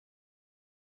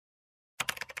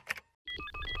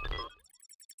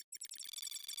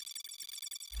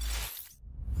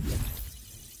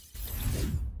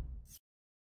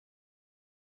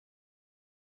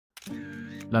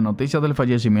La noticia del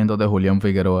fallecimiento de Julián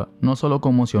Figueroa no solo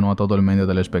conmocionó a todo el medio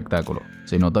del espectáculo,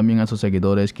 sino también a sus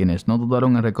seguidores, quienes no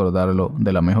dudaron en recordarlo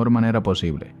de la mejor manera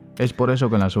posible. Es por eso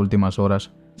que en las últimas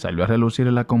horas salió a relucir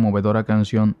la conmovedora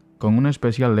canción con una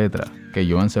especial letra que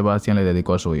Joan Sebastián le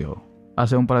dedicó a su hijo.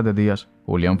 Hace un par de días,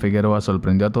 Julián Figueroa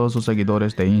sorprendió a todos sus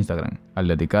seguidores de Instagram al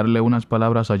dedicarle unas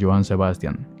palabras a Joan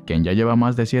Sebastián, quien ya lleva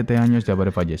más de 7 años de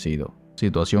haber fallecido,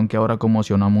 situación que ahora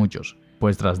conmocionó a muchos,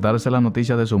 pues tras darse la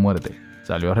noticia de su muerte,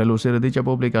 salió a relucir dicha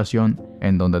publicación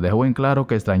en donde dejó en claro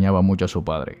que extrañaba mucho a su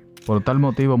padre. Por tal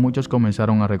motivo, muchos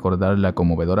comenzaron a recordar la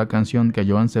conmovedora canción que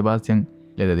Joan Sebastián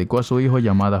le dedicó a su hijo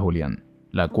llamada Julián,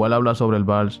 la cual habla sobre el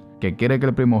vals que quiere que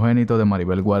el primogénito de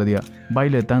Maribel Guardia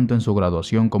baile tanto en su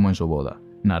graduación como en su boda,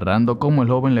 narrando cómo el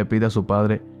joven le pide a su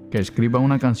padre que escriba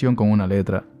una canción con una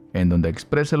letra en donde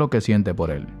exprese lo que siente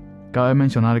por él. Cabe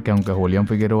mencionar que aunque Julián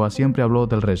Figueroa siempre habló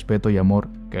del respeto y amor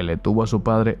que le tuvo a su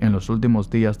padre, en los últimos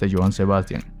días de Joan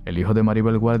Sebastián, el hijo de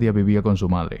Maribel Guardia vivía con su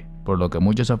madre, por lo que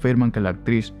muchos afirman que la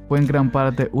actriz fue en gran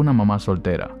parte una mamá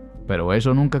soltera. Pero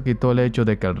eso nunca quitó el hecho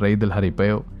de que el rey del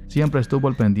jaripeo siempre estuvo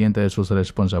al pendiente de sus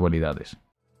responsabilidades.